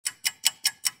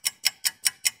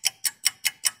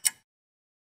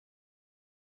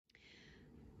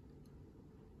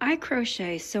I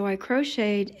crochet, so I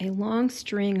crocheted a long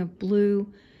string of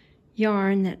blue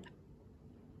yarn that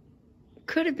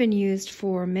could have been used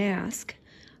for a mask.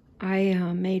 I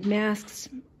made masks,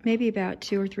 maybe about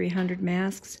 200 or 300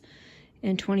 masks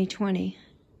in 2020.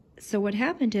 So what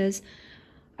happened is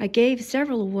I gave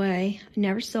several away. I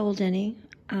never sold any.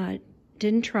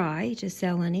 Didn't try to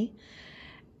sell any.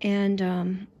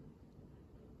 And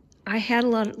I had a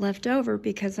lot left over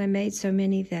because I made so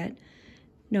many that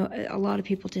a lot of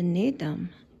people didn't need them.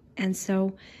 And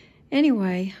so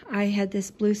anyway, I had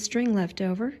this blue string left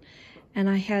over, and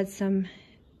I had some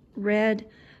red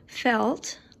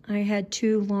felt. I had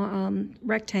two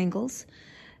rectangles.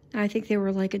 I think they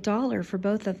were like $1 for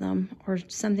both of them, or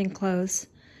something close.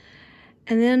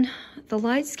 And then the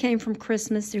lights came from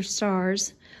Christmas. They're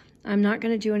stars. I'm not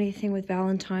going to do anything with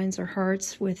Valentines or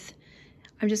hearts.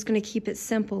 I'm just going to keep it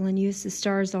simple and use the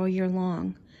stars all year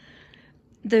long.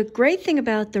 The great thing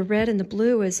about the red and the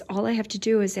blue is all I have to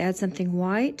do is add something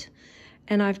white,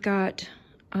 and I've got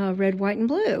red, white, and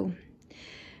blue.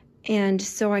 And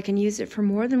so I can use it for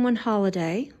more than one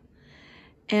holiday.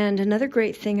 And another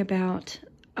great thing about,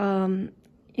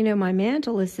 my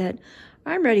mantle is that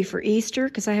I'm ready for Easter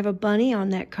because I have a bunny on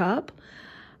that cup.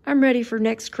 I'm ready for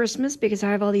next Christmas because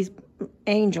I have all these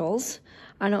angels.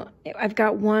 I've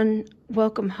got one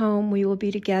welcome home. We will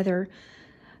be together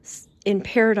in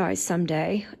paradise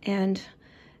someday, and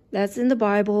that's in the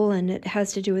Bible, and it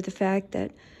has to do with the fact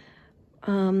that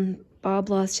Bob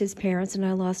lost his parents and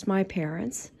I lost my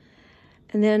parents.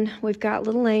 And then we've got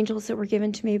little angels that were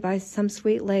given to me by some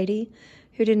sweet lady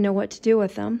who didn't know what to do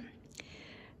with them.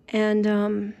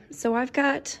 And so I've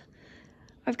got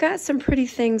some pretty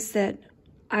things that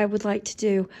I would like to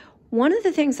do. One of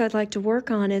the things I'd like to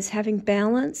work on is having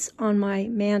balance on my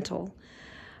mantle.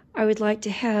 I would like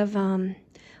to have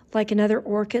like another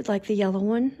orchid, like the yellow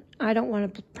one. I don't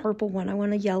want a purple one, I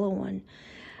want a yellow one.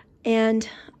 And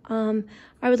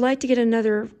I would like to get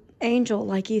another angel,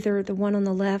 like either the one on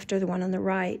the left or the one on the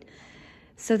right,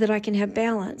 so that I can have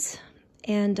balance.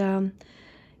 And,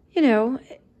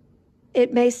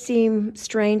 it may seem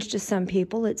strange to some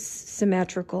people, it's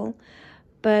symmetrical,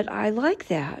 but I like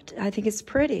that. I think it's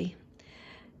pretty.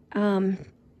 So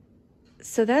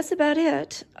that's about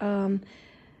it.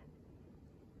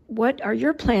 What are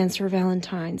your plans for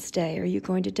Valentine's Day? Are you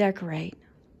going to decorate?